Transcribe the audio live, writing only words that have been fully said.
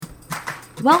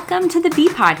Welcome to the Bee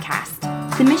Podcast.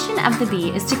 The mission of the Bee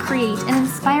is to create an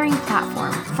inspiring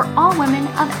platform for all women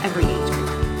of every age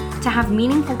group to have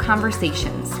meaningful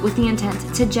conversations with the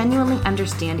intent to genuinely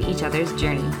understand each other's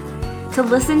journey, to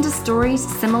listen to stories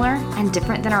similar and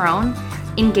different than our own,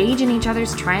 engage in each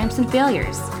other's triumphs and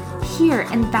failures, hear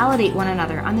and validate one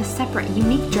another on the separate,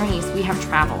 unique journeys we have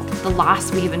traveled, the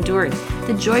loss we have endured,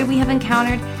 the joy we have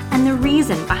encountered, and the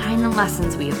reason behind the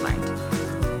lessons we have learned.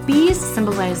 Bees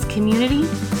symbolize community,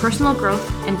 personal growth,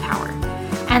 and power.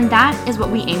 And that is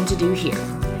what we aim to do here.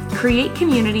 Create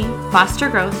community, foster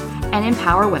growth, and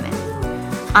empower women.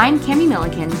 I'm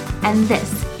Millikin, and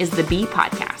this is the Bee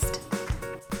Podcast.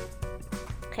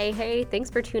 Hey, thanks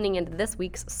for tuning into this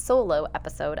week's solo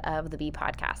episode of the Bee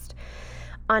Podcast.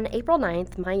 On April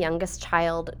 9th, my youngest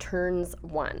child turns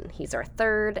 1. He's our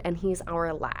third, and he's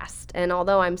our last. And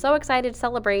although I'm so excited to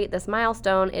celebrate this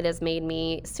milestone, it has made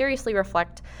me seriously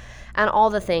reflect on all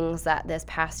the things that this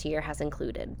past year has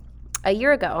included. A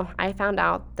year ago, I found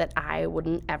out that I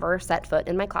wouldn't ever set foot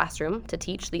in my classroom to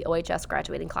teach the OHS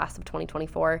graduating class of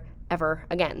 2024 ever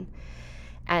again.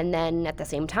 And then at the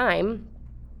same time,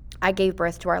 I gave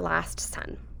birth to our last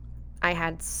son. I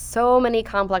had so many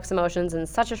complex emotions in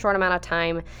such a short amount of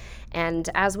time, and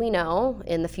as we know,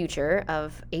 in the future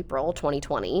of April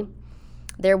 2020,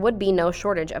 there would be no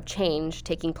shortage of change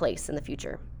taking place in the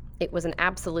future. It was an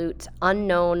absolute,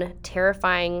 unknown,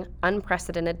 terrifying,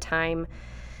 unprecedented time,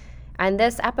 and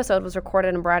this episode was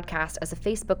recorded and broadcast as a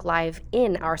Facebook Live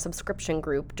in our subscription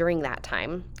group during that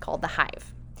time, called The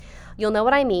Hive. You'll know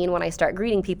what I mean when I start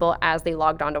greeting people as they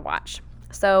logged on to watch.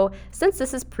 So since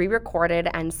this is pre-recorded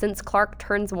and since Clark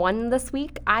turns 1 this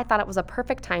week, I thought it was a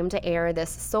perfect time to air this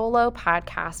solo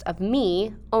podcast of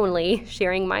me only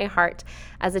sharing my heart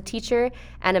as a teacher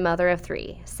and a mother of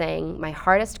 3, saying my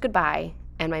hardest goodbye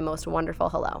and my most wonderful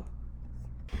hello.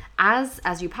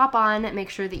 As you pop on, make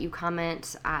sure that you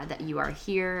comment that you are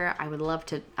here. I would love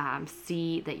to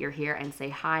see that you're here and say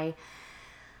hi.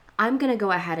 I'm going to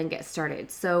go ahead and get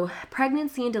started. So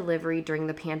pregnancy and delivery during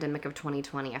the pandemic of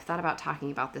 2020. I've thought about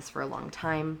talking about this for a long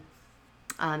time.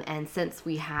 And since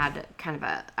we had kind of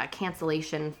a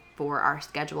cancellation for our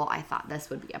schedule, I thought this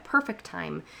would be a perfect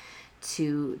time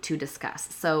to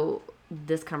discuss. So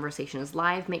this conversation is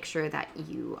live. Make sure that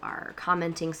you are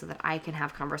commenting so that I can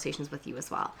have conversations with you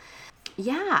as well.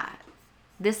 Yeah,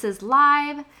 this is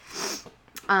live.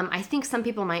 I think some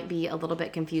people might be a little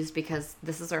bit confused because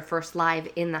this is our first live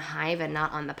in the Hive and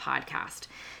not on the podcast.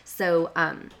 So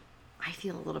I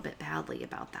feel a little bit badly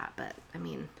about that, but I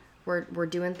mean, we're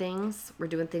doing things a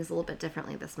little bit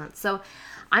differently this month. So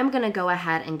I'm going to go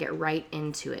ahead and get right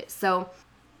into it. So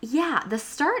yeah, the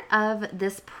start of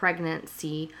this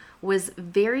pregnancy was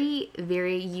very,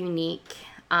 very unique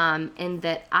in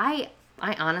that I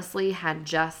honestly had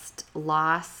just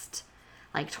lost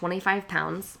like 25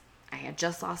 pounds. I had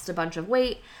just lost a bunch of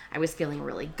weight. I was feeling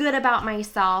really good about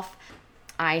myself.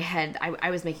 I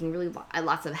was making really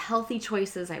lots of healthy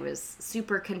choices. I was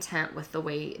super content with the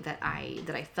way that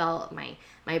I felt, my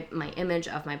image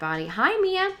of my body. Hi,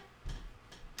 Mia.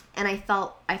 And I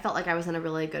felt like I was in a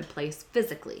really good place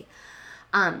physically.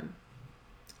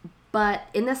 But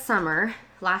in the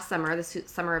last summer, the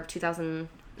summer of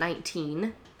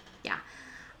 2019,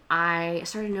 I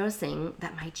started noticing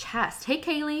that my chest, hey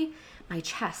Kaylee, my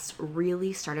chest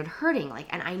really started hurting.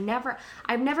 And I've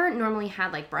never normally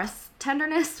had like breast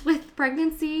tenderness with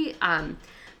pregnancy.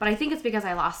 But I think it's because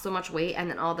I lost so much weight and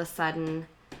then all of a sudden,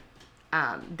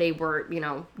 they were,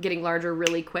 getting larger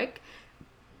really quick.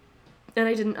 And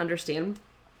I didn't understand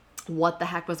what the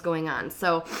heck was going on.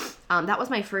 So, that was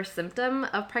my first symptom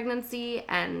of pregnancy.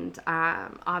 And,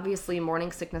 obviously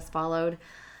morning sickness followed.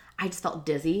 I just felt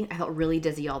dizzy. I felt really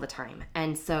dizzy all the time.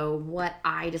 And so what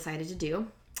I decided to do,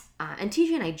 and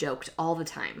TJ and I joked all the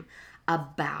time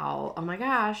about, oh my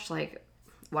gosh, like,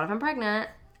 what if I'm pregnant?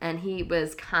 And he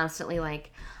was constantly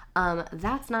like,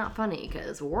 that's not funny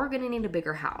because we're going to need a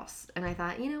bigger house. And I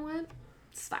thought, you know what?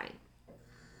 It's fine.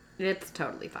 It's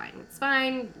totally fine. It's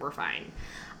fine. We're fine.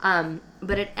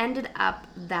 But it ended up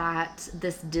that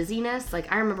this dizziness,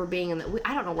 like I remember being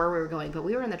I don't know where we were going, but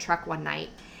we were in the truck one night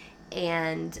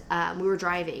and we were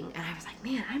driving and I was like,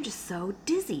 man, I'm just so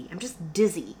dizzy. I'm just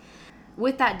dizzy.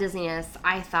 With that dizziness,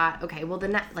 I thought, okay, well,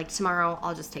 tomorrow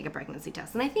I'll just take a pregnancy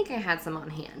test. And I think I had some on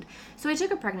hand. So I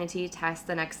took a pregnancy test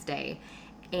the next day,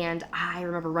 and I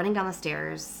remember running down the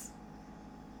stairs.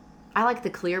 I like the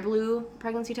clear blue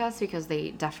pregnancy test because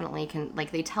they definitely can,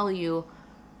 they tell you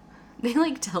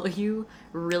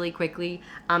really quickly.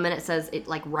 And it says, it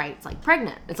writes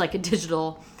pregnant. It's like a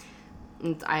digital,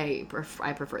 I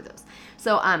prefer those.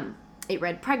 So, it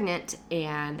read pregnant,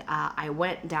 and I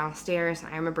went downstairs,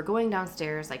 and I remember going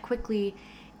downstairs like quickly,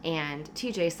 and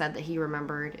TJ said that he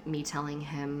remembered me telling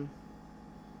him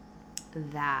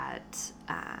that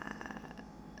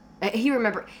he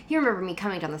remembered me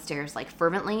coming down the stairs like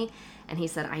fervently, and he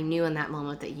said, I knew in that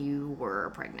moment that you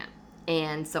were pregnant.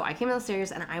 And so I came down the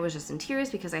stairs, and I was just in tears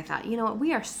because I thought, you know what,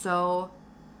 we are so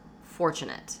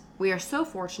fortunate. We are so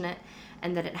fortunate,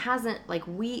 and that it hasn't, like,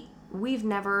 we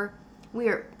are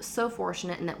so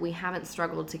fortunate in that we haven't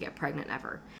struggled to get pregnant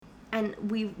ever. And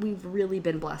we've really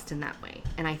been blessed in that way,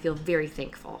 and I feel very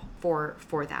thankful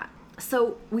for that.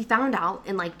 So we found out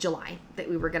in like July that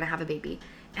we were going to have a baby,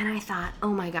 and I thought,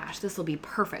 oh my gosh, this will be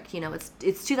perfect. You know, it's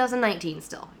 2019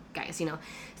 still, guys, you know.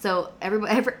 So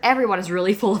everyone is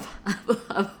really full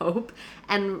of hope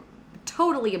and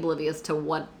totally oblivious to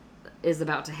what is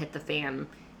about to hit the fan,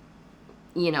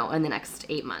 you know, in the next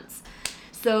 8 months.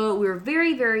 So we were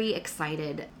very, very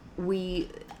excited. We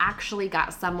actually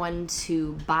got someone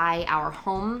to buy our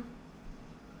home.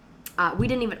 We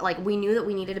didn't even, like, we knew that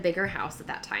we needed a bigger house at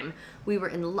that time. We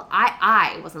were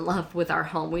I was in love with our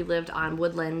home. We lived on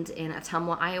Woodland in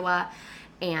Ottumwa, Iowa,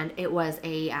 and it was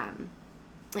a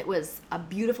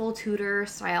beautiful Tudor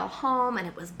style home, and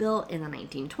it was built in the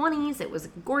 1920s. It was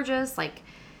gorgeous, like,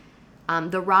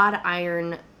 the wrought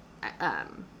iron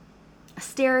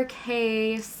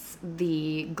staircase,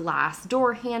 the glass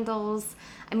door handles,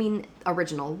 I mean,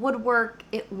 original woodwork.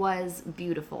 It was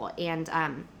beautiful, and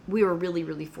we were really,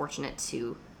 really fortunate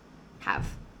to have,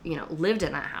 you know, lived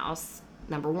in that house,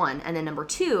 number one, and then number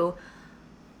two,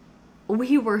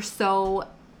 we were so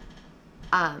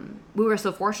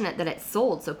fortunate that it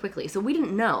sold so quickly. So we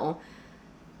didn't know,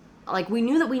 like, we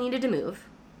knew that we needed to move,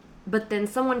 but then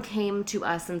someone came to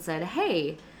us and said,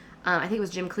 hey, I think it was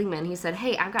Jim Klingman. He said,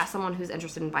 hey, I've got someone who's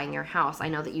interested in buying your house. I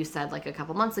know that you said like a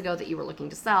couple months ago that you were looking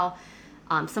to sell.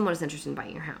 Someone is interested in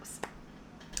buying your house.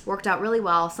 Worked out really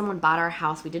well. Someone bought our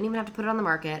house. We didn't even have to put it on the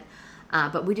market.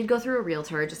 But we did go through a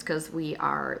realtor just because we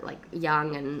are like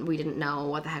young and we didn't know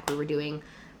what the heck we were doing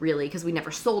really, because we never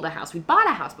sold a house. We bought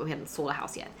a house, but we hadn't sold a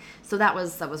house yet. So that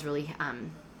was really,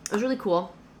 it was really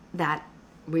cool that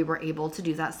we were able to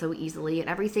do that so easily, and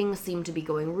everything seemed to be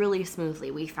going really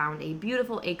smoothly. We found a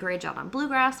beautiful acreage out on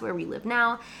Bluegrass where we live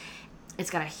now.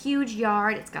 It's got a huge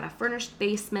yard. It's got a furnished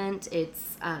basement.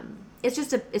 It's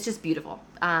just beautiful.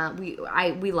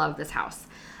 We love this house.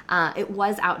 It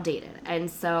was outdated, and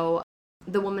so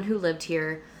the woman who lived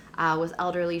here was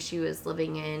elderly. She was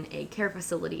living in a care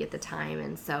facility at the time,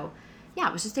 and so yeah,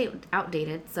 it was just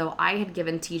outdated. So I had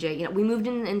given TJ, you know, we moved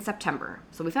in September.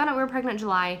 So we found out we were pregnant in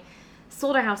July.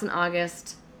 Sold our house in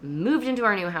August, moved into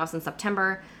our new house in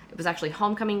September. It was actually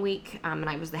homecoming week, and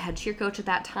I was the head cheer coach at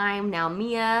that time. Now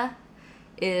Mia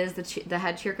is the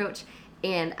head cheer coach,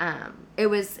 and it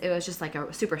was just like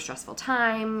a super stressful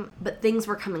time, but things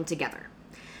were coming together.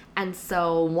 And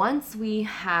so once we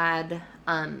had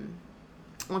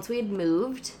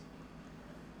moved,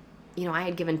 you know, I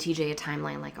had given TJ a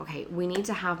timeline, like, okay, we need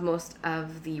to have most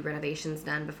of the renovations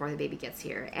done before the baby gets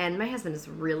here. And my husband is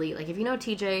really, like, if you know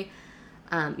TJ,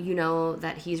 you know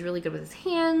that he's really good with his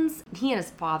hands. He and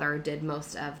his father did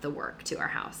most of the work to our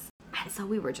house. And so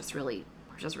we're just really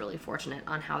fortunate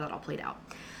on how that all played out.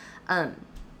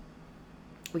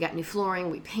 We got new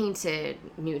flooring, we painted,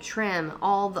 new trim,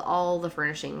 all the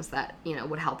furnishings that, you know,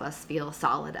 would help us feel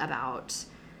solid about,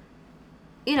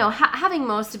 you know, having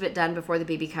most of it done before the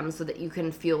baby comes so that you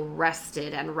can feel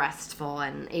rested and restful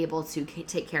and able to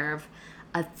take care of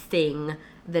a thing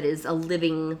that is a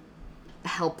living,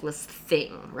 helpless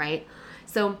thing, right?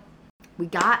 So we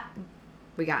got it.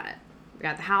 We got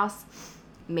the house,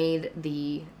 made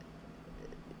some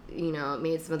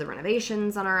of the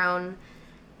renovations on our own,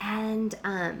 and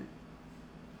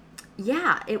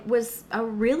yeah, it was a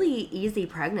really easy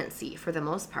pregnancy for the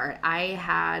most part. I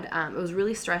had it was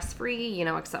really stress-free, you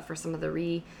know, except for some of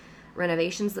the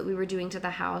renovations that we were doing to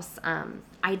the house.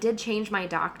 I did change my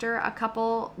doctor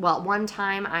one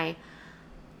time.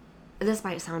 This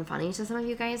might sound funny to some of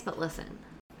you guys, but listen.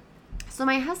 So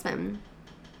my husband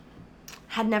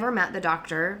had never met the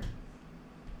doctor,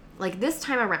 like, this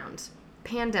time around,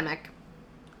 pandemic,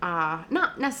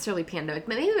 not necessarily pandemic,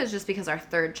 but maybe it was just because our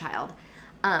third child.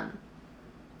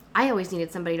 I always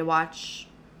needed somebody to watch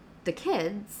the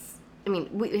kids. I mean,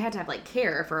 we had to have, like,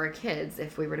 care for our kids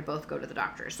if we were to both go to the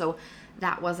doctor. So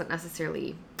that wasn't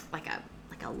necessarily like a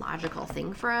logical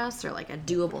thing for us, or like a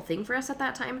doable thing for us at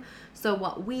that time. So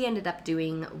what we ended up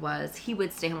doing was he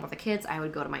would stay home with the kids. I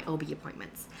would go to my OB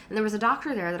appointments. And there was a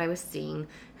doctor there that I was seeing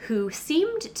who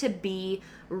seemed to be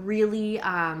really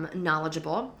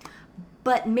knowledgeable,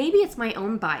 But maybe it's my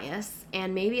own bias,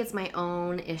 and maybe it's my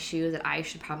own issue that I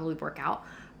should probably work out.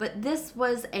 But this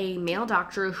was a male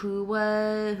doctor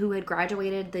who had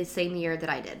graduated the same year that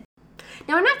I did.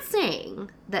 Now, I'm not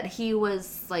saying that he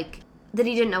was that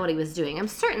he didn't know what he was doing. I'm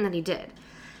certain that he did.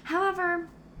 However,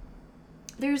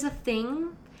 there's a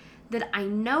thing that I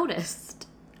noticed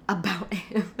about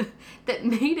him that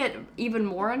made it even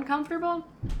more uncomfortable.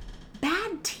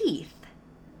 Bad teeth.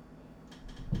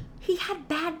 He had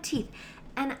bad teeth.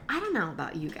 And I don't know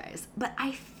about you guys, but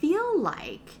I feel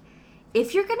like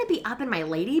if you're going to be up in my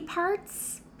lady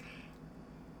parts,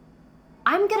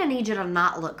 I'm going to need you to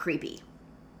not look creepy.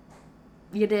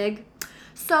 You dig?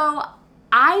 So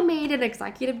I made an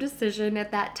executive decision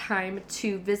at that time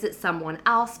to visit someone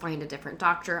else, find a different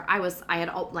doctor.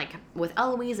 With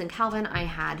Eloise and Calvin, I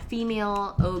had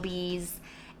female OBs,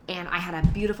 and I had a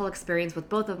beautiful experience with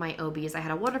both of my OBs. I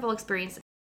had a wonderful experience.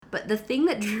 But the thing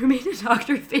that drew me to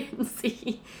Dr.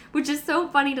 Fancy, which is so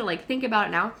funny to think about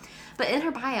it now, but in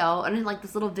her bio and in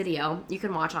this little video you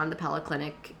can watch on the Pella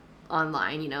Clinic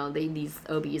online, these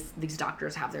OBs, these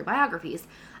doctors have their biographies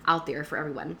out there for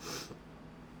everyone.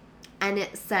 And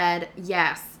it said,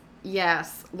 yes,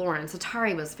 Lauren,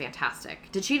 Satari was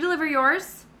fantastic. Did she deliver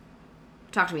yours?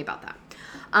 Talk to me about that.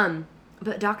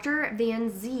 But Dr. Van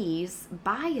Z's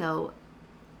bio,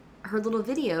 her little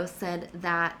video said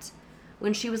that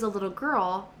when she was a little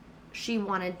girl, she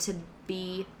wanted to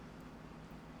be,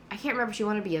 I can't remember if she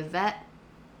wanted to be a vet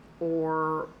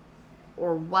or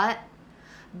what,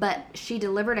 but she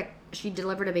delivered a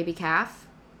baby calf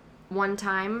one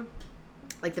time.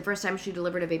 The first time she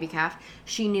delivered a baby calf,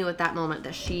 she knew at that moment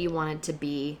that she wanted to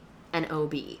be an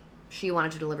OB. She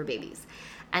wanted to deliver babies.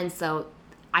 And so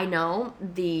I know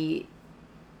the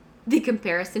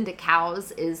comparison to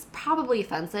cows is probably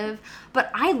offensive,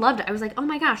 but I loved it. I was like, oh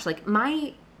my gosh, the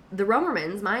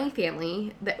Romermans, my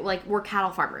family, that were cattle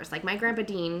farmers. My Grandpa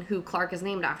Dean, who Clark is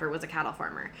named after, was a cattle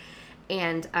farmer.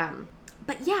 And,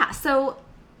 but yeah, so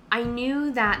I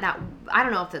knew that I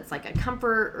don't know if it's a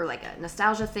comfort or a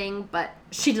nostalgia thing, but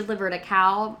she delivered a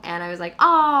cow, and I was like,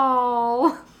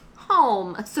 oh,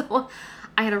 home. So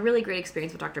I had a really great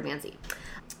experience with Dr. Manzi.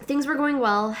 Things were going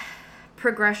well.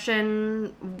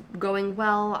 Progression going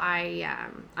well.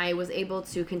 I was able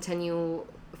to continue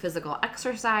physical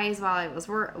exercise while I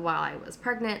was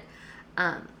pregnant.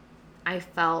 I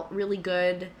felt really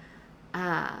good.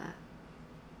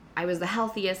 I was the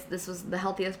healthiest. This was the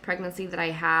healthiest pregnancy that I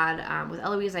had. With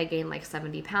Eloise, I gained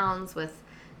 70 pounds. With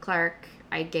Clark,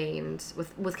 I gained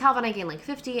with Calvin, I gained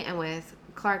 50, and with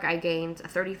Clark, I gained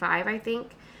 35, I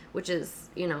think, which is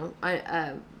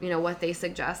what they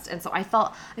suggest. And so I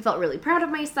felt really proud of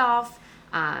myself.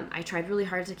 I tried really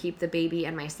hard to keep the baby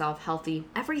and myself healthy.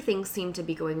 Everything seemed to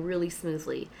be going really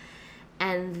smoothly.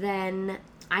 And then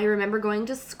I remember going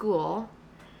to school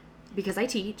because I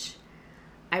teach.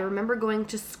 I remember going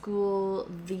to school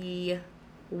the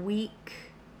week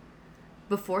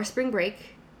before spring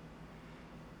break.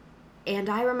 And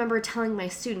I remember telling my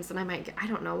students, and I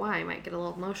don't know why, I might get a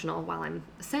little emotional while I'm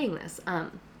saying this.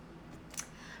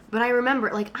 But I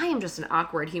remember, I am just an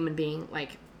awkward human being,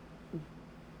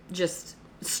 just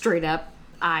straight up.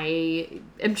 I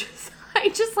just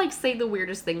say the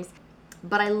weirdest things.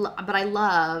 But I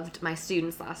loved my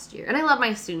students last year, and I love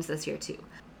my students this year too.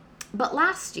 But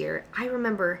last year, I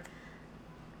remember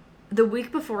the week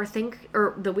before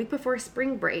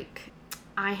spring break,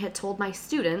 I had told my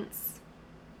students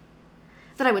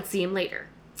that I would see him later.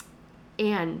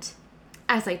 And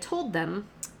as I told them,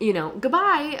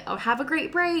 goodbye, have a great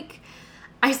break,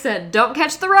 I said, don't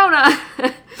catch the Rona.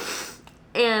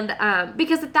 And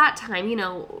because at that time,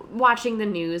 watching the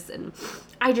news, and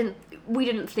we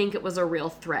didn't think it was a real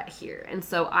threat here. And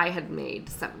so I had made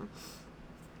some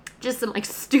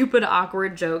stupid,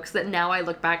 awkward jokes that now I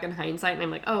look back in hindsight and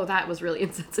I'm like, oh, that was really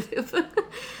insensitive.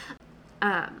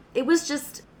 It was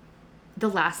just the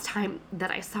last time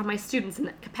that I saw my students in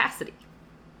that capacity.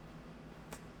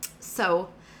 So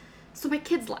my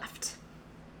kids left.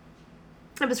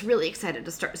 I was really excited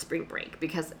to start spring break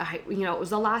because it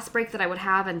was the last break that I would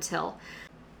have until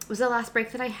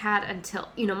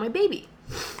my baby.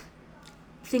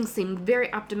 Things seemed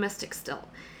very optimistic still.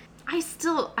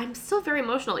 I'm still very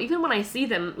emotional, even when I see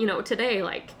them,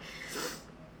 today,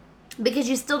 because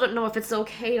you still don't know if it's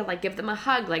okay to give them a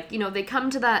hug. They come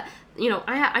to that,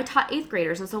 I taught 8th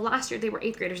graders. And so last year they were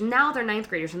 8th graders. Now they're 9th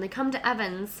graders, and they come to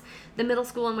Evans, the middle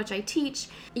school in which I teach,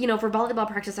 for volleyball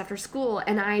practice after school.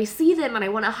 And I see them and I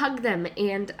want to hug them.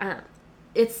 And,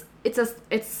 it's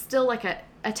still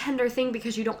a tender thing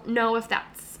because you don't know if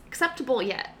that's acceptable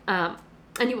yet. And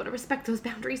you want to respect those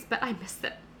boundaries, but I miss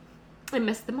them. I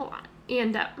miss them a lot.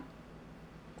 And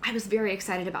I was very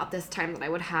excited about this time that I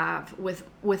would have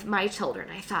with my children.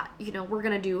 I thought, we're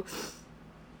gonna do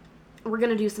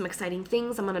some exciting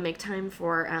things. I'm gonna make time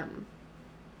for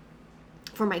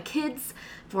my kids,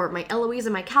 for my Eloise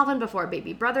and my Calvin before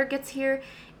baby brother gets here,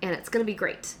 and it's gonna be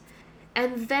great.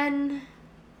 And then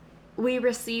we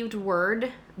received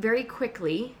word very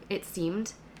quickly, it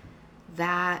seemed,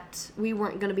 that we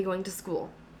weren't gonna be going to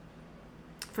school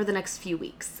for the next few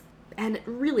weeks. And it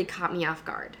really caught me off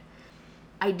guard.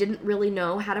 I didn't really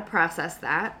know how to process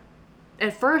that.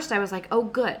 At first, I was like, oh,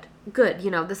 good.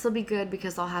 This will be good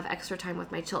because I'll have extra time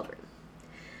with my children.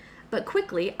 But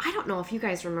quickly, I don't know if you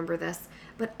guys remember this,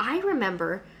 but I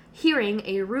remember hearing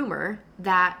a rumor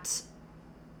that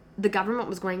the government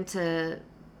was going to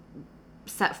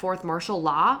set forth martial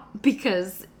law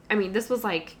because, this was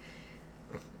like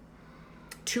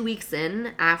 2 weeks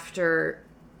in after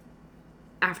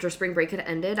spring break had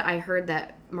ended. I heard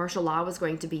that martial law was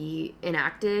going to be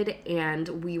enacted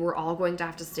and we were all going to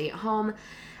have to stay at home.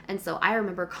 And so I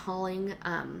remember calling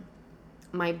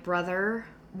my brother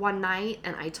one night,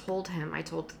 and I told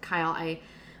Kyle, I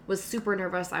was super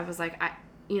nervous. I was like, I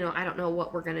don't know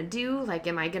what we're going to do. Like,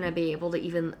 am I going to be able to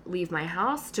even leave my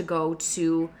house to go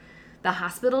to the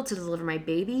hospital to deliver my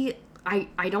baby?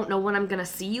 I don't know when I'm going to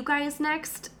see you guys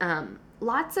next.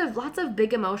 Lots of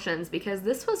big emotions, because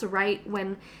this was right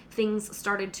when things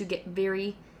started to get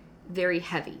very, very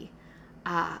heavy.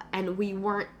 And we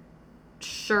weren't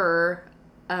sure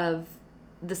of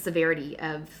the severity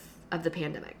of the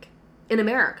pandemic in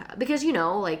America. Because,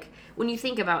 when you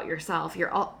think about yourself,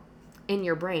 you're all in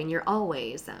your brain, you're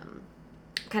always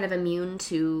kind of immune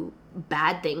to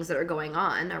bad things that are going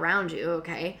on around you,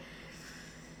 okay?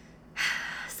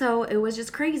 So it was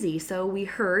just crazy. So we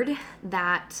heard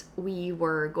that we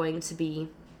were going to be,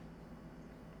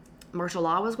 martial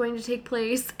law was going to take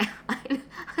place. I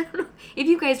don't know if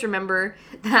you guys remember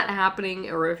that happening,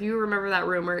 or if you remember that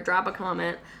rumor, drop a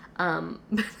comment.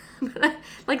 But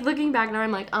like, looking back now,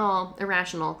 I'm like, oh,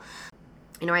 irrational.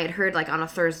 I had heard like on a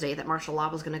Thursday that martial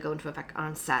law was going to go into effect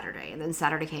on Saturday, and then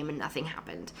Saturday came and nothing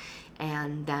happened.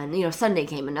 And then, Sunday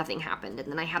came and nothing happened.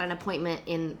 And then I had an appointment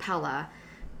in Pella.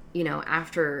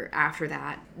 After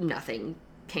that, nothing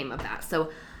came of that.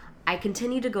 So I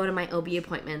continued to go to my OB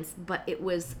appointments, but it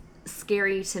was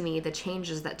scary to me, the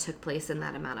changes that took place in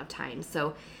that amount of time.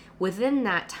 So within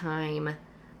that time,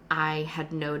 I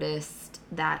had noticed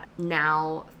that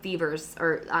now fevers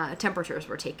or temperatures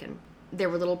were taken. There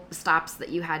were little stops that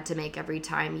you had to make every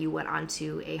time you went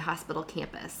onto a hospital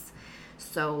campus.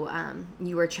 So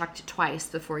you were checked twice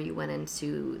before you went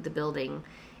into the building.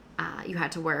 You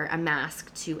had to wear a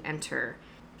mask to enter.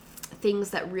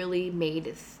 Things that really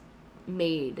made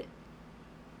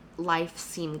life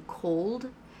seem cold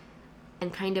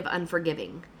and kind of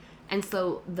unforgiving. And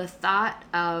so the thought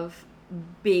of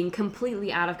being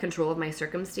completely out of control of my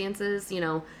circumstances,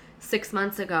 6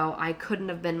 months ago, I couldn't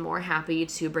have been more happy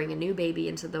to bring a new baby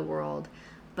into the world.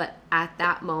 But at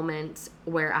that moment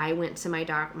where I went to my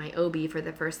OB for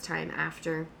the first time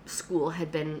after school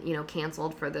had been,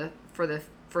 canceled for the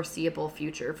foreseeable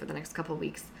future for the next couple of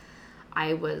weeks,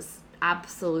 I was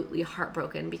absolutely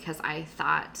heartbroken, because I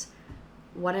thought,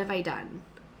 what have I done?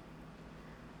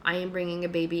 I am bringing a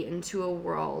baby into a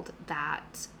world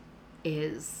that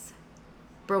is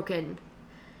broken.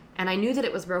 And I knew that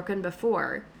it was broken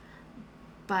before,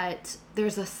 but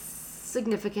there's a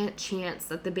significant chance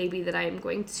that the baby that I am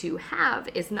going to have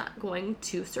is not going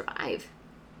to survive.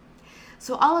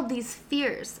 So all of these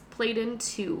fears played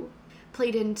into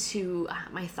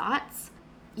my thoughts,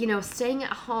 staying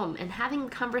at home and having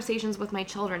conversations with my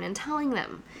children and telling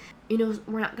them,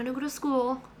 we're not going to go to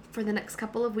school for the next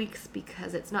couple of weeks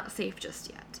because it's not safe just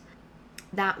yet.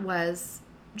 That was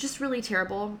just really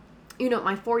terrible.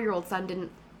 My 4-year-old son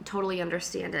didn't totally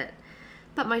understand it,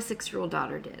 but my 6-year-old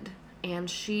daughter did. And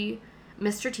she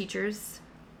missed her teachers,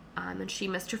 and she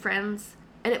missed her friends,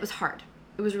 and it was hard.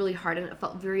 It was really hard, and it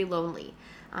felt very lonely,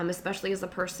 especially as a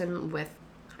person with,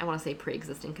 I want to say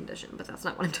pre-existing condition, but that's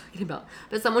not what I'm talking about.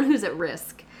 But someone who's at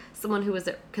risk, someone who was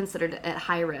considered at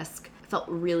high risk, felt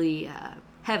really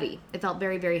heavy. It felt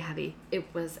very, very heavy. It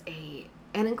was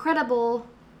an incredible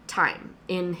time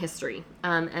in history,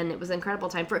 and it was an incredible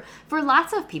time for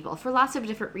lots of people, for lots of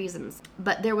different reasons.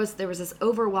 But there was this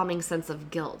overwhelming sense of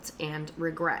guilt and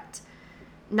regret.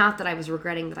 Not that I was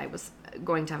regretting that I was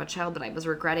going to have a child, but I was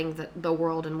regretting the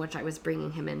world in which I was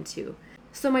bringing him into.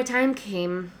 So my time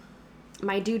came.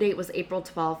 My due date was April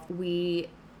 12th. We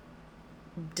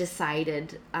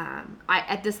decided,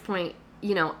 at this point,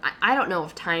 I don't know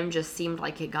if time just seemed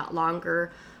like it got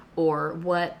longer or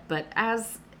what, but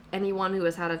as anyone who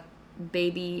has had a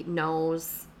baby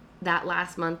knows, that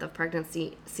last month of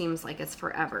pregnancy seems like it's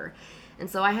forever. And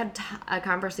so I had a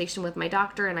conversation with my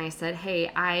doctor, and I said, hey,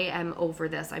 I am over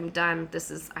this. I'm done.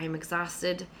 I'm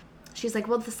exhausted. She's like,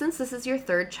 well, since this is your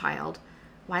third child,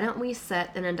 why don't we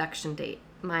set an induction date?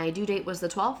 My due date was the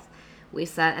 12th. We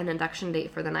set an induction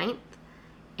date for the 9th,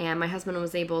 and my husband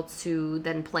was able to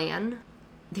then plan.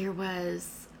 There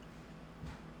was,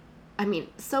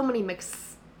 so many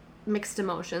mixed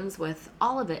emotions with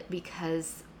all of it,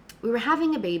 because we were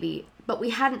having a baby, but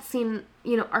we hadn't seen,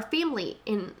 our family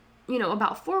in,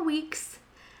 about 4 weeks.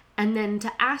 And then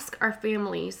to ask our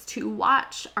families to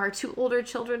watch our 2 older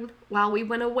children while we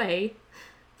went away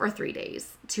for 3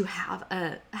 days to have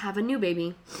a new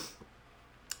baby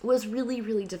was really,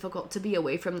 really difficult, to be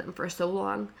away from them for so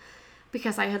long,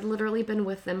 because I had literally been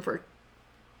with them for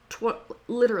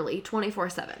literally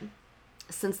 24/7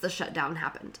 since the shutdown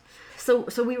happened. So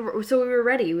we were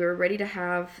ready. We were ready to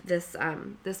have this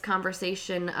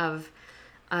conversation of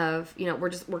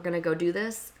we're going to go do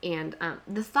this. And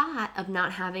the thought of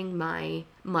not having my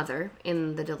mother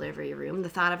in the delivery room, the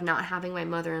thought of not having my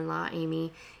mother-in-law,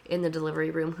 Amy, in the delivery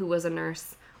room, who was a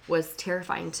nurse, was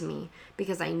terrifying to me,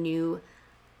 because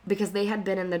they had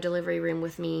been in the delivery room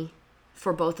with me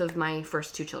for both of my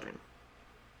first 2 children.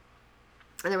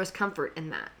 And there was comfort in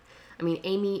that.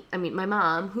 My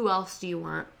mom, who else do you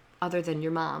want other than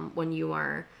your mom when you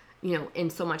are, in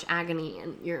so much agony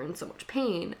and you're in so much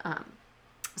pain?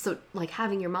 So like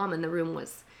having your mom in the room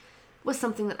was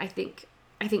something that I think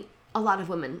a lot of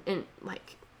women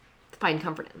find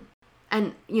comfort in.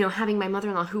 And, having my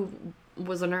mother-in-law, who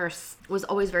was a nurse, was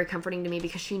always very comforting to me,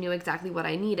 because she knew exactly what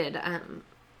I needed.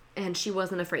 And she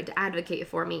wasn't afraid to advocate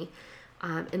for me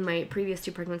in my previous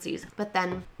 2 pregnancies. But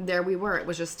then there we were. It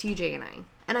was just TJ and I.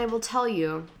 And I will tell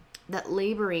you that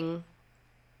laboring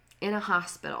in a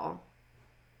hospital,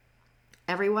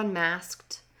 everyone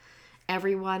masked,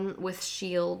 everyone with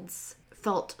shields,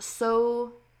 felt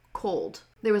so cold.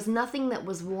 There was nothing that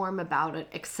was warm about it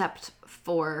except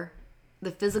for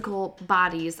the physical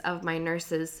bodies of my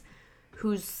nurses,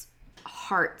 whose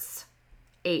hearts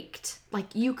ached.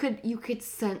 Like you could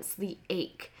sense the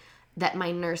ache that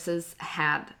my nurses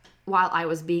had while I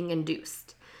was being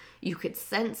induced. You could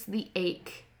sense the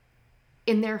ache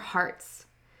in their hearts,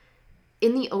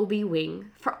 in the OB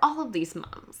wing, for all of these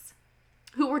moms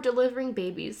who were delivering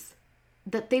babies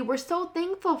that they were so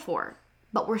thankful for,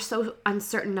 but were so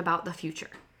uncertain about the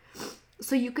future.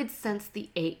 So you could sense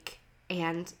the ache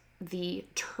and the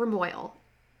turmoil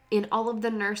in all of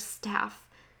the nurse staff.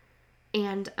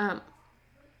 And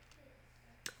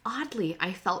oddly,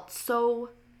 I felt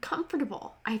so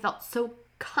comfortable. I felt so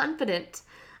confident.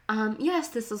 Yes,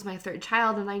 this was my third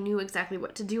child, and I knew exactly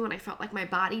what to do, and I felt like my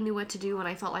body knew what to do, and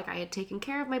I felt like I had taken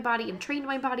care of my body and trained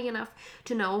my body enough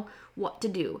to know what to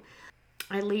do.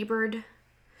 I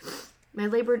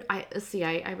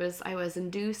was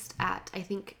induced at, I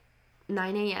think,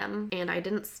 9 a.m. and I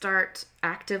didn't start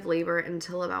active labor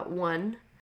until about 1.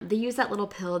 They use that little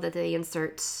pill that they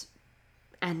insert,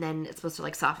 and then it's supposed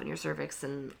to soften your cervix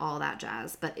and all that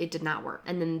jazz, but it did not work.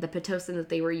 And then the Pitocin that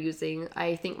they were using,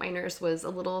 I think my nurse was a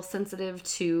little sensitive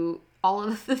to all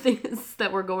of the things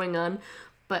that were going on,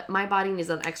 but my body needs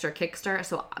an extra kickstart,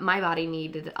 so my body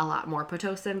needed a lot more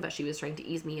Pitocin, but she was trying to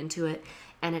ease me into it,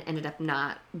 and it ended up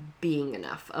not being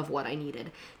enough of what I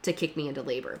needed to kick me into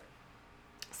labor.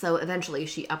 So eventually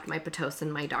she upped my Pitocin.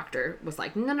 My doctor was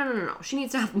like, no, she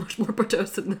needs to have much more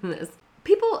Pitocin than this.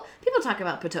 People talk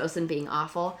about Pitocin being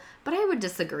awful, but I would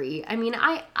disagree.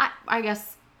 I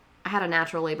guess I had a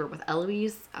natural labor with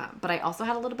Eloise, but I also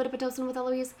had a little bit of Pitocin with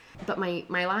Eloise. But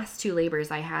my last 2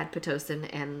 labors, I had Pitocin,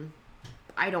 and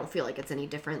I don't feel like it's any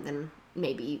different than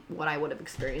maybe what I would have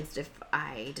experienced if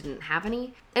I didn't have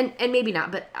any. And maybe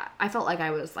not, but I felt like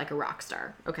I was like a rock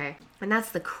star, okay? And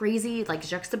that's the crazy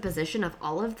juxtaposition of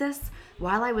all of this.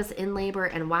 While I was in labor,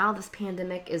 and while this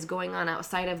pandemic is going on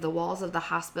outside of the walls of the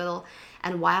hospital,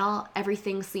 and while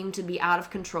everything seemed to be out of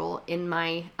control in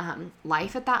my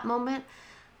life at that moment,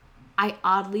 I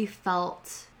oddly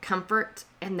felt comfort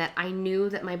in that I knew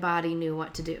that my body knew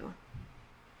what to do.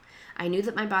 I knew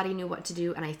that my body knew what to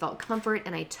do, and I felt comfort,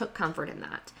 and I took comfort in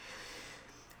that.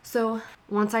 So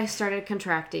once I started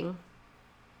contracting,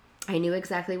 I knew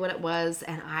exactly what it was,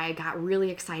 and I got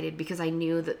really excited because I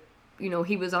knew that,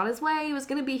 he was on his way. He was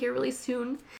going to be here really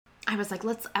soon. I was like,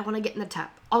 I want to get in the tub.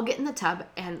 I'll get in the tub,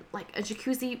 and a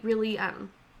jacuzzi really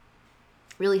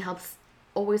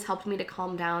always helped me to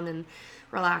calm down and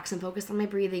relax and focus on my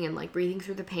breathing and breathing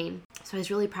through the pain. So I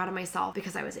was really proud of myself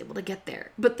because I was able to get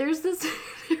there. But there's this,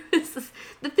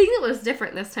 the thing that was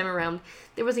different this time around,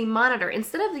 there was a monitor.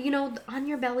 Instead of, on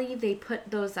your belly, they put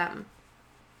those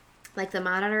like the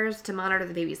monitors to monitor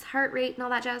the baby's heart rate and all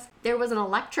that jazz. There was an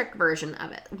electric version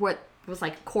of it, what was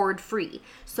like cord free.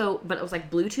 So, but it was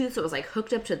like Bluetooth, so it was like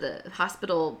hooked up to the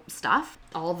hospital stuff.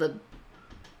 All the,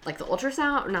 like the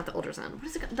ultrasound, or not the ultrasound.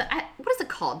 What is it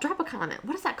called? Drop a comment.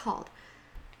 What is that called?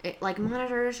 It like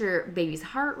monitors your baby's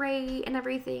heart rate and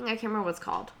everything. I can't remember what it's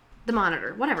called. The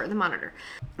monitor, whatever, the monitor.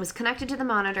 It was connected to the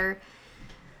monitor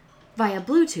via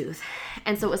Bluetooth.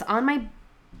 And so it was on my,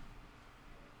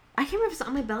 I can't remember if it was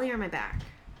on my belly or my back.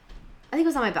 I think it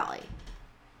was on my belly.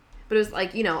 But it was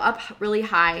like, up really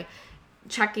high,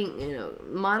 checking,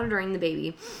 monitoring the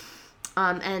baby.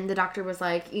 And the doctor was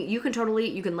like, you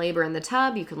can labor in the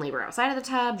tub, you can labor outside of the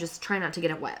tub, just try not to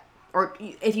get it wet. Or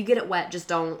if you get it wet, just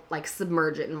don't like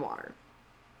submerge it in water.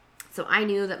 So I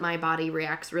knew that my body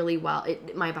reacts really well.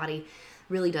 My body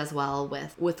really does well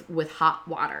with hot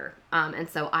water. And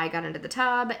so I got into the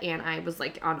tub and I was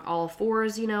like on all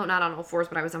fours, not on all fours,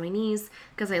 but I was on my knees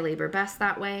because I labor best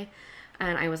that way.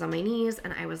 And I was on my knees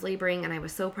and I was laboring and I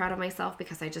was so proud of myself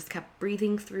because I just kept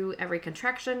breathing through every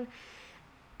contraction.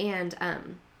 And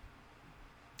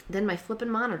then my flippin'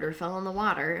 monitor fell in the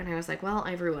water and I was like, well,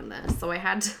 I've ruined this. So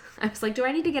I was like, do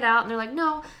I need to get out? And they're like,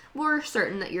 no, we're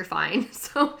certain that you're fine.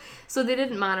 So they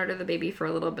didn't monitor the baby for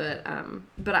a little bit.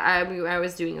 But I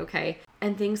was doing okay.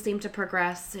 And things seemed to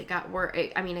progress. It got worse.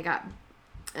 It got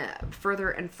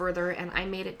further and further, and I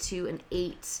made it to an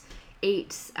 8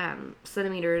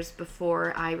 centimeters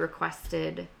before I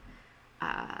requested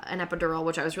an epidural,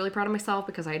 which I was really proud of myself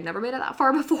because I had never made it that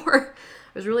far before.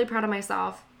 I was really proud of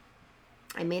myself.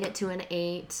 I made it to an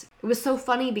 8. It was so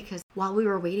funny because while we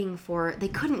were waiting they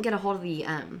couldn't get a hold of the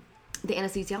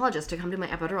anesthesiologist to come do my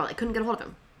epidural. I couldn't get a hold of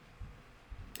him.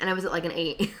 And I was at like an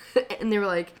 8. And they were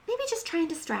like, maybe just try and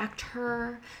distract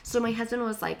her. So my husband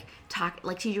was like,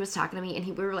 TJ was talking to me and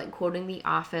we were like quoting The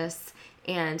Office.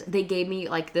 And they gave me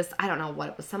like this, I don't know what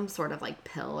it was, some sort of like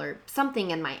pill or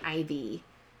something in my IV.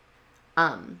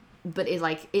 But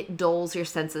it dulls your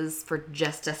senses for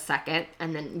just a second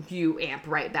and then you amp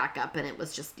right back up, and it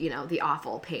was just, the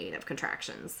awful pain of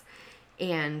contractions.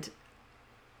 And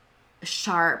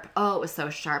sharp. Oh, it was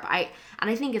so sharp. I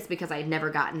think it's because I had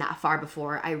never gotten that far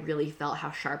before. I really felt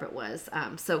how sharp it was.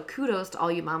 So kudos to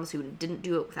all you moms who didn't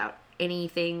do it without any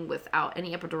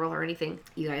epidural or anything.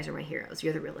 You guys are my heroes.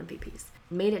 You're the real MVPs.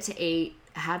 Made it to 8,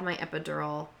 had my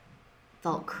epidural,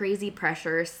 felt crazy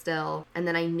pressure still, and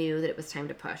then I knew that it was time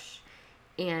to push.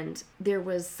 And there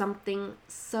was something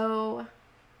so,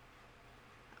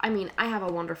 I have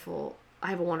a wonderful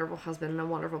husband and a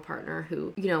wonderful partner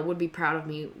who, would be proud of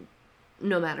me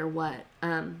no matter what.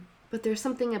 But there's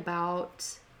something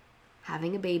about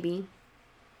having a baby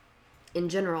in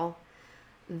general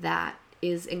that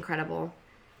is incredible.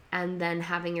 And then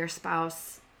having your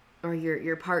spouse or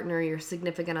your partner, your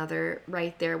significant other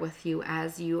right there with you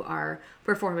as you are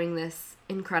performing this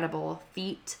incredible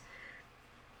feat.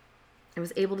 I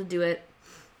was able to do it.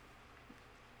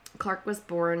 Clark was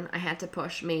born. I had to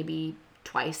push maybe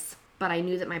twice, but I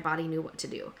knew that my body knew what to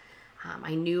do.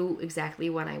 I knew exactly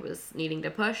when I was needing to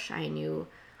push. I knew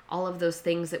all of those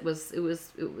things. It was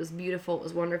beautiful. It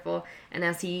was wonderful. And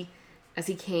as he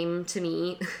came to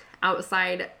me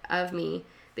outside of me,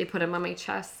 they put him on my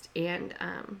chest, and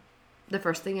the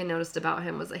first thing I noticed about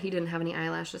him was that he didn't have any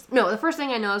eyelashes. No, the first thing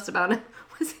I noticed about him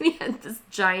was that he had this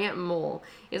giant mole.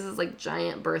 He has this like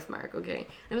giant birthmark, okay? And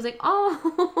I was like,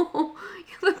 oh,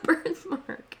 you have a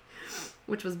birthmark,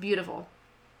 which was beautiful.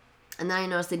 And then I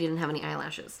noticed that he didn't have any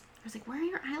eyelashes. I was like, where are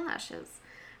your eyelashes?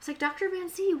 I was like, Dr. Van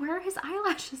C, where are his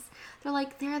eyelashes? They're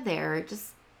like, they're there.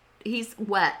 Just, he's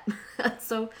wet.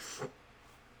 So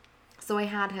I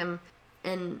had him,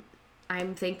 and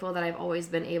I'm thankful that I've always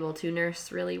been able to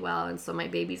nurse really well, and so my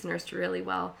baby's nursed really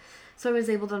well. So I was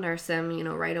able to nurse him,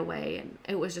 right away, and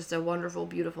it was just a wonderful,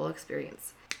 beautiful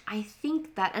experience. I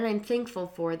think that, and I'm thankful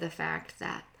for the fact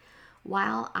that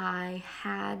while I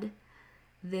had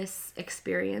this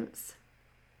experience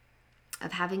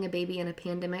of having a baby in a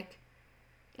pandemic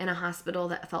in a hospital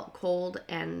that felt cold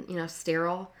and,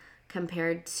 sterile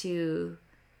compared to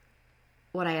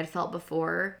what I had felt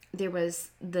before, there was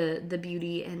the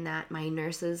beauty in that my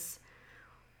nurses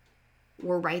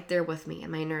were right there with me,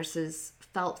 and my nurses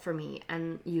felt for me,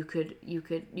 and you could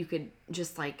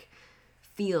just like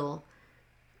feel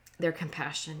their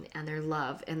compassion and their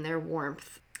love and their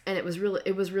warmth. And it was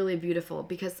really beautiful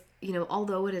because,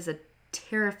 although it is a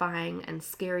terrifying and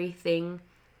scary thing,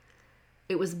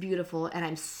 it was beautiful, and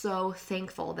I'm so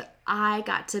thankful that I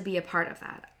got to be a part of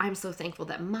that. I'm so thankful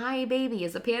that my baby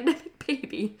is a pandemic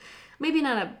baby. Maybe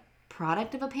not a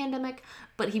product of a pandemic,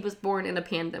 but he was born in a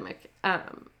pandemic.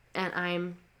 And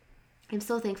I'm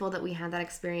so thankful that we had that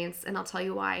experience, and I'll tell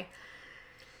you why.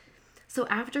 So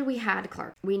after we had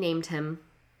Clark, we named him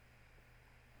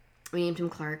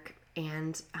Clark,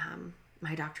 and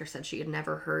my doctor said she had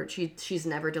never heard, she's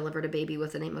never delivered a baby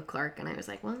with the name of Clark. And I was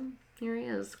like, well, here he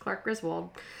is, Clark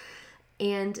Griswold.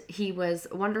 And he was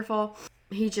wonderful.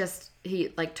 He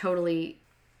like totally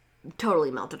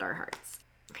melted our hearts.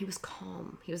 He was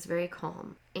calm. He was very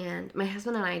calm. And my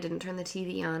husband and I didn't turn the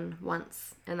TV on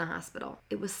once in the hospital.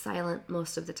 It was silent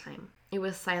most of the time. It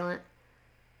was silent.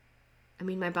 I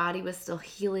mean, my body was still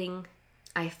healing.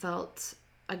 I felt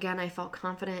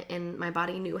confident, and my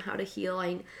body knew how to heal.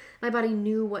 My body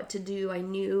knew what to do. I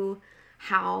knew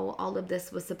how all of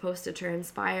this was supposed to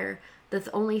transpire. The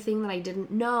only thing that I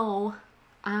didn't know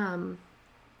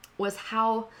was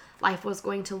how life was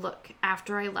going to look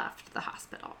after I left the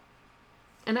hospital.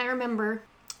 And I remember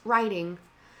writing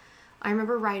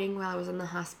while I was in the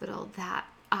hospital that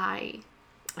I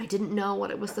didn't know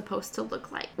what it was supposed to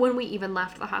look like when we even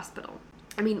left the hospital.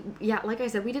 I mean, yeah, like I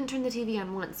said, we didn't turn the TV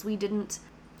on once. We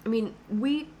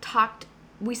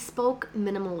spoke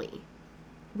minimally.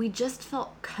 We just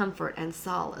felt comfort and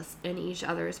solace in each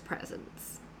other's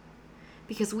presence.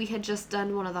 Because we had just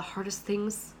done one of the hardest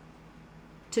things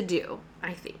to do,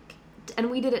 I think. And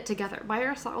we did it together, by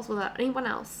ourselves, without anyone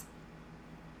else.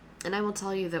 And I will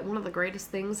tell you that one of the greatest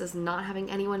things is not having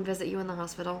anyone visit you in the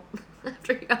hospital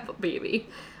after you have a baby.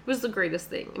 It was the greatest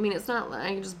thing. I mean, it's not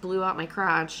like I just blew out my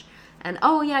crotch and,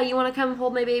 oh yeah, you want to come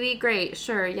hold my baby? Great,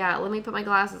 sure, yeah, let me put my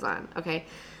glasses on. Okay,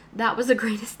 that was the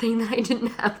greatest thing that I didn't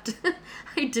have to do.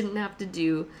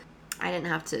 I didn't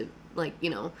have to,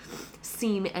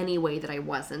 seem any way that I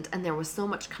wasn't. And there was so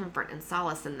much comfort and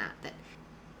solace in that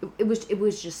it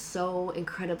was just so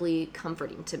incredibly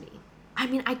comforting to me. I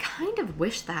mean, I kind of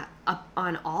wish that up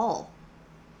on all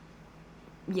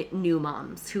new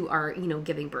moms who are,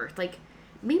 giving birth. Like,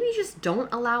 maybe just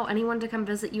don't allow anyone to come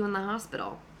visit you in the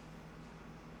hospital.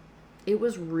 It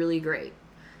was really great.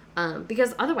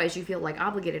 Because otherwise you feel like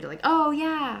obligated to oh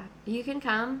yeah, you can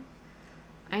come.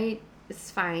 It's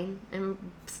fine.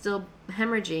 I'm still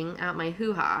hemorrhaging out my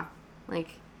hoo-ha.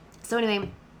 So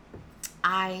anyway,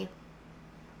 I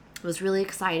was really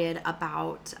excited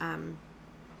about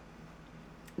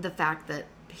the fact that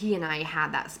he and I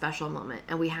had that special moment,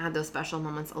 and we had those special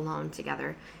moments alone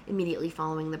together immediately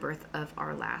following the birth of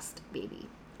our last baby.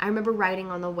 I remember riding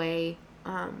on the way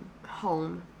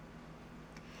home.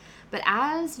 But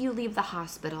as you leave the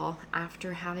hospital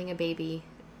after having a baby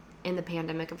in the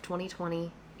pandemic of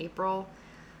 2020, April,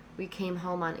 we came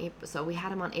home on April, so we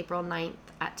had him on April 9th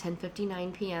at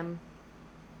 10:59 p.m.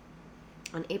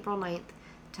 On April 9th,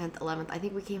 10th, 11th, I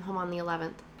think we came home on the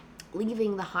 11th.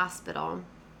 Leaving the hospital,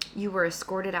 you were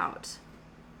escorted out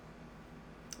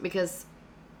because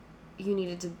you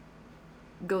needed to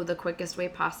go the quickest way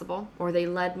possible, or they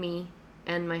led me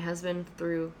and my husband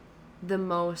through the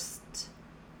most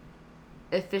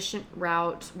efficient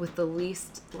route with the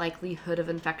least likelihood of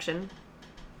infection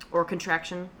or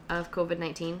contraction of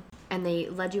COVID-19. And they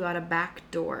led you out a back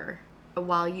door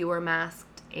while you were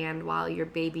masked and while your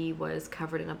baby was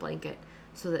covered in a blanket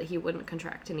so that he wouldn't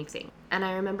contract anything. And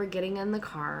I remember getting in the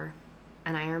car,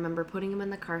 and I remember putting him in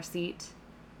the car seat,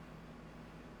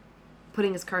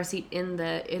 putting his car seat in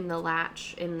the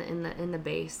latch in the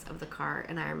base of the car,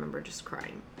 and I remember just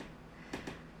crying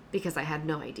because I had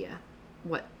no idea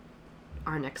what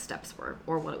our next steps were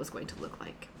or what it was going to look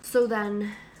like. So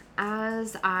then,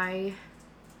 as I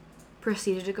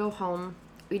proceeded to go home,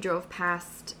 we drove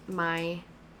past my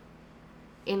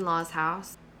in-laws'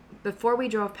 house. Before we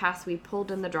drove past, we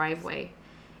pulled in the driveway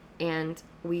and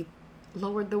we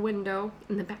lowered the window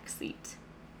in the back seat.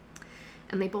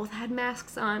 And they both had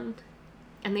masks on,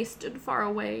 and they stood far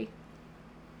away,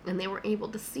 and they were able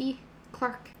to see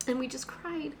Clark. And we just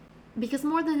cried because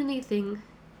more than anything,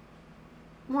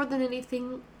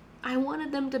 I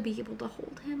wanted them to be able to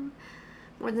hold him.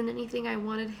 More than anything, I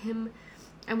wanted them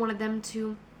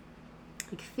to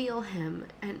feel him,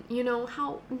 and you know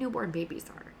how newborn babies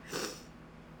are.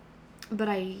 But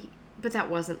that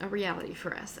wasn't a reality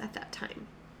for us at that time.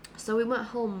 So we went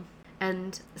home,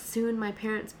 and soon my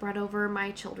parents brought over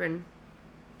my children,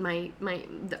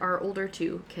 our older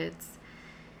two kids,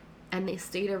 and they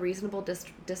stayed a reasonable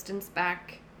distance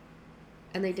back,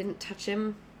 and they didn't touch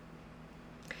him.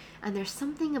 And there's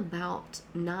something about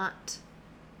the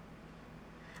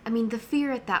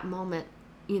fear at that moment,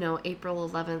 April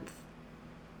 11th,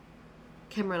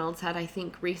 Kim Reynolds had, I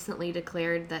think, recently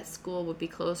declared that school would be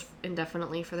closed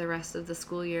indefinitely for the rest of the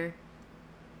school year.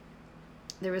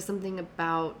 There was something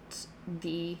about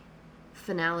the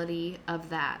finality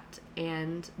of that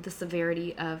and the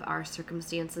severity of our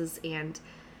circumstances and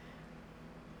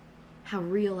how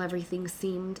real everything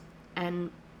seemed.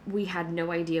 And we had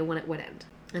no idea when it would end.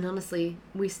 And honestly,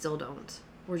 we still don't.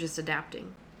 We're just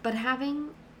adapting. But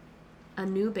having a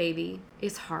new baby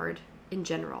is hard in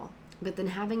general. But then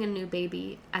having a new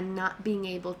baby and not being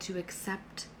able to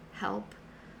accept help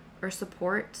or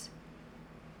support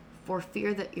for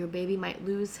fear that your baby might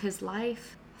lose his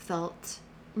life felt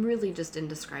really just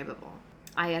indescribable.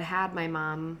 I had my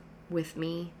mom with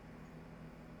me,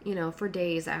 for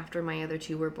days after my other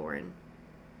two were born.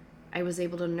 I was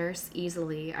able to nurse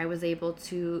easily. I was able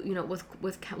to,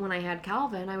 when I had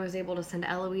Calvin, I was able to send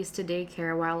Eloise to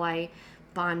daycare while I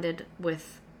bonded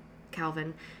with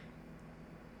Calvin.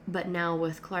 But now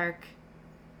with Clark,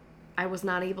 I was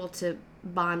not able to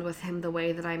bond with him the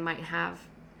way that I might have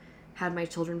had my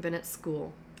children been at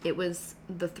school. It was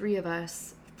the three of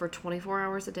us for 24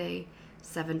 hours a day,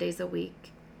 7 days a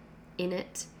week, in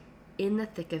the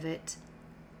thick of it,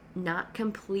 not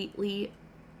completely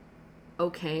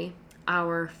okay.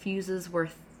 Our fuses were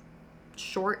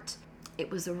short.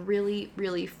 It was a really,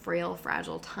 really frail,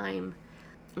 fragile time.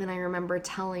 And I remember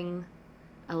telling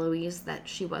Eloise that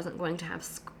she wasn't going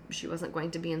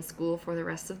to be in school for the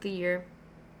rest of the year.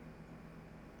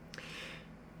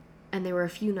 And there were a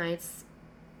few nights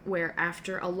where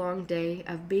after a long day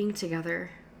of being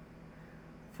together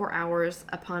for hours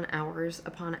upon hours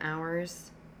upon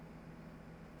hours,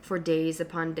 for days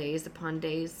upon days upon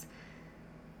days,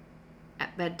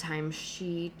 at bedtime,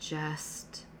 she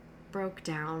just broke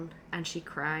down and she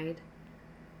cried.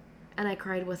 And I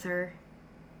cried with her.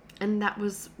 And that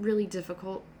was really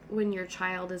difficult when your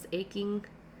child is aching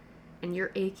and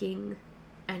you're aching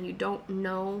and you don't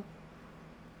know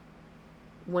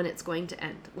when it's going to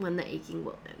end, when the aching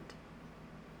will end.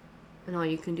 And all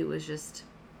you can do is just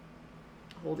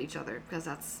hold each other, because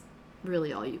that's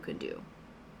really all you can do.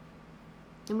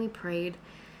 And we prayed.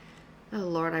 Oh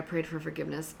Lord, I prayed for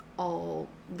forgiveness all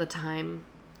the time.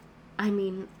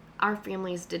 Our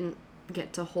families didn't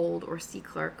get to hold or see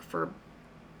Clark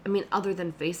other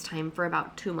than FaceTime, for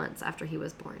about 2 months after he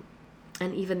was born.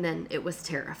 And even then, it was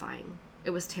terrifying.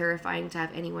 It was terrifying to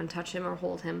have anyone touch him or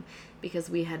hold him, because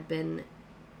we had been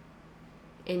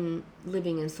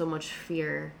living in so much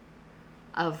fear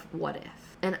of what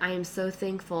if. And I am so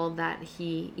thankful that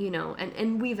he,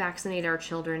 and we vaccinate our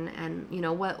children, and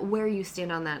where you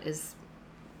stand on that is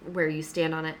where you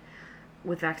stand on it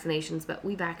with vaccinations, but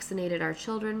we vaccinated our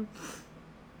children.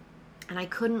 And I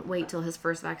couldn't wait till his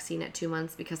first vaccine at 2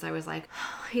 months, because I was like,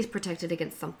 oh, he's protected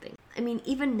against something.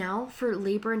 Even now for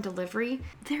labor and delivery,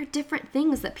 there are different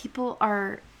things that people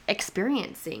are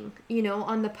experiencing.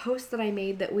 On the post that I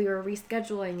made that we were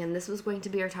rescheduling and this was going to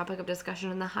be our topic of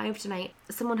discussion in the Hive tonight,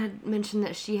 someone had mentioned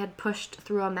that she had pushed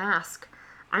through a mask.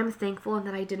 I'm thankful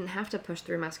that I didn't have to push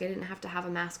through a mask. I didn't have to have a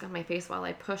mask on my face while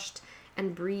I pushed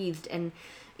and breathed and,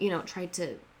 tried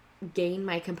to gain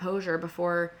my composure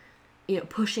before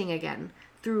pushing again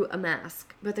through a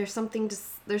mask. But there's something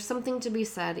to be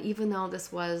said. Even though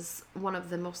this was one of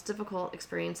the most difficult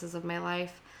experiences of my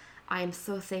life, I am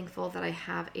so thankful that I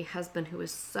have a husband who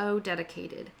is so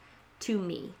dedicated to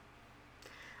me.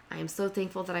 I am so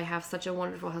thankful that I have such a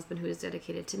wonderful husband who is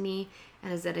dedicated to me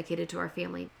and is dedicated to our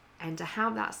family. And to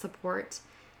have that support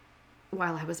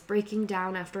while I was breaking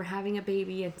down after having a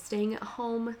baby and staying at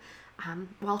home,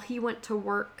 while he went to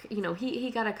work,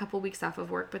 he got a couple weeks off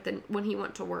of work, but then when he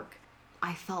went to work,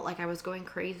 I felt like I was going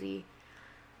crazy.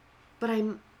 But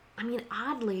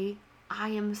oddly, I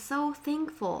am so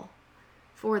thankful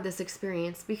for this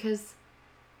experience, because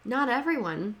not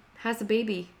everyone has a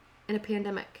baby in a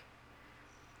pandemic.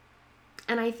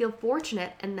 And I feel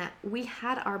fortunate in that we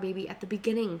had our baby at the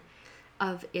beginning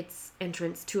of its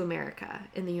entrance to America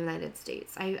in the United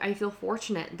States. I feel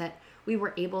fortunate that we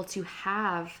were able to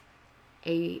have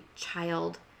a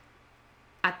child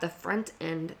at the front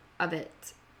end of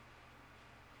it,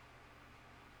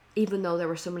 even though there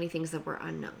were so many things that were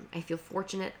unknown. I feel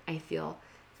fortunate. I feel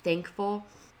thankful.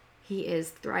 He is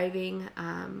thriving.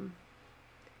 I'm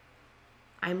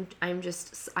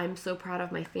so proud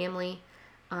of my family.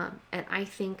 And I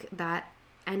think that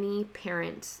any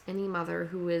parent, any mother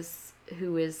who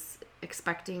is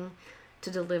expecting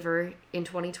to deliver in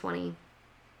 2020,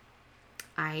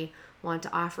 I want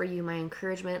to offer you my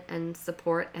encouragement and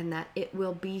support, and that it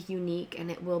will be unique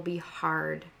and it will be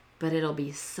hard, but it'll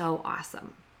be so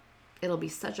awesome. It'll be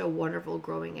such a wonderful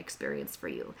growing experience for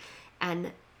you.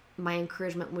 And my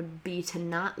encouragement would be to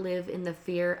not live in the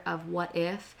fear of what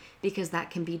if, because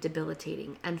that can be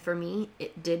debilitating. And for me,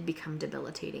 it did become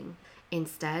debilitating.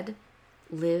 Instead,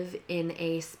 live in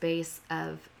a space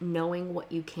of knowing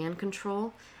what you can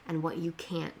control and what you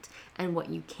can't. And what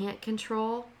you can't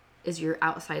control is your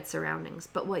outside surroundings.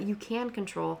 But what you can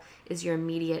control is your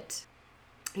immediate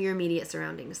your immediate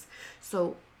surroundings.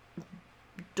 So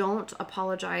don't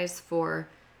apologize for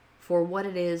what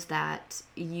it is that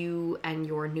you and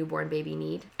your newborn baby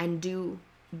need, and do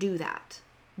that.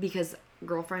 Because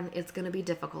girlfriend, it's going to be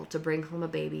difficult to bring home a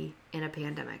baby in a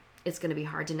pandemic. It's going to be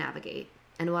hard to navigate.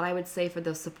 And what I would say for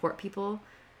those support people,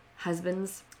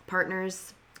 husbands,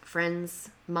 partners, friends,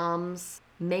 moms,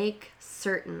 make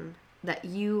certain that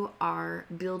you are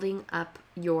building up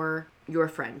your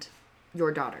friend,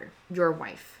 your daughter, your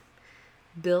wife.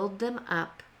 Build them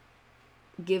up,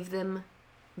 give them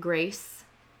grace,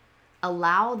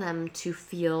 allow them to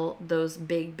feel those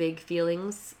big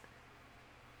feelings,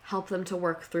 help them to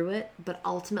work through it, but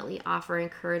ultimately offer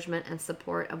encouragement and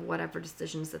support of whatever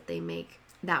decisions that they make.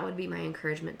 That would be my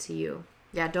encouragement to you.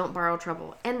 Yeah, don't borrow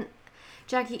trouble. And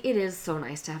Jackie, it is so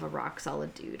nice to have a rock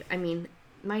solid dude. I mean,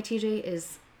 my TJ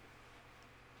is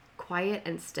quiet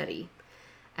and steady,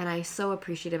 and I so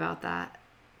appreciate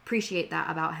that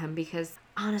about him, because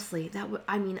honestly,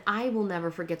 I will never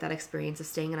forget that experience of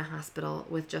staying in a hospital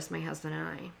with just my husband and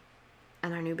I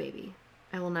and our new baby.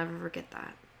 I will never forget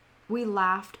that. We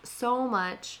laughed so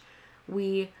much.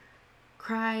 We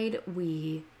cried.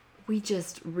 We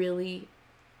just really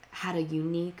had a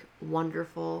unique,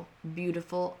 wonderful,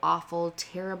 beautiful, awful,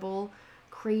 terrible,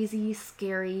 crazy,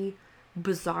 scary,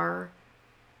 bizarre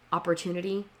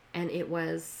opportunity. And it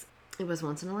was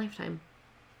once in a lifetime.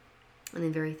 And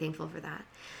I'm very thankful for that.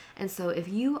 And so if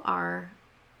you are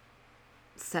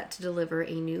set to deliver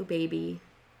a new baby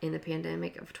in the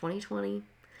pandemic of 2020,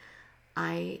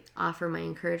 I offer my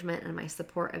encouragement and my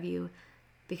support of you,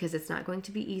 because it's not going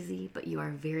to be easy, but you are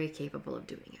very capable of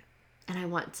doing it. And I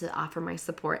want to offer my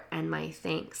support and my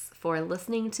thanks for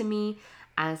listening to me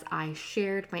as I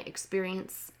shared my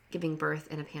experience giving birth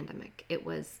in a pandemic. It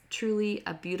was truly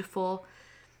a beautiful,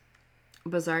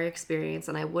 bizarre experience,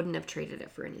 and I wouldn't have traded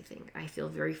it for anything. I feel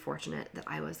very fortunate that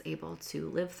I was able to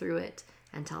live through it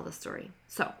and tell the story.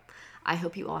 So I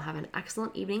hope you all have an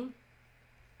excellent evening.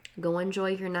 Go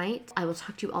enjoy your night. I will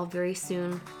talk to you all very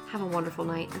soon. Have a wonderful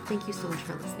night, and thank you so much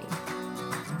for listening.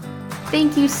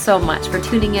 Thank you so much for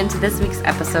tuning in to this week's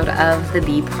episode of the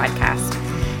Bee Podcast.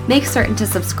 Make certain to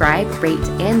subscribe, rate,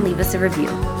 and leave us a review.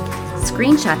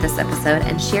 Screenshot this episode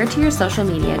and share to your social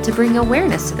media to bring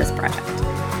awareness to this project.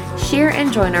 Share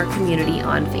and join our community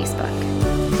on Facebook.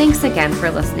 Thanks again for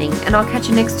listening, and I'll catch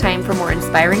you next time for more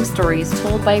inspiring stories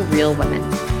told by real women.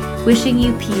 Wishing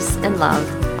you peace and love.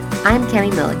 I'm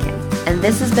Millikin, and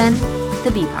this has been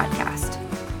the Bee Podcast.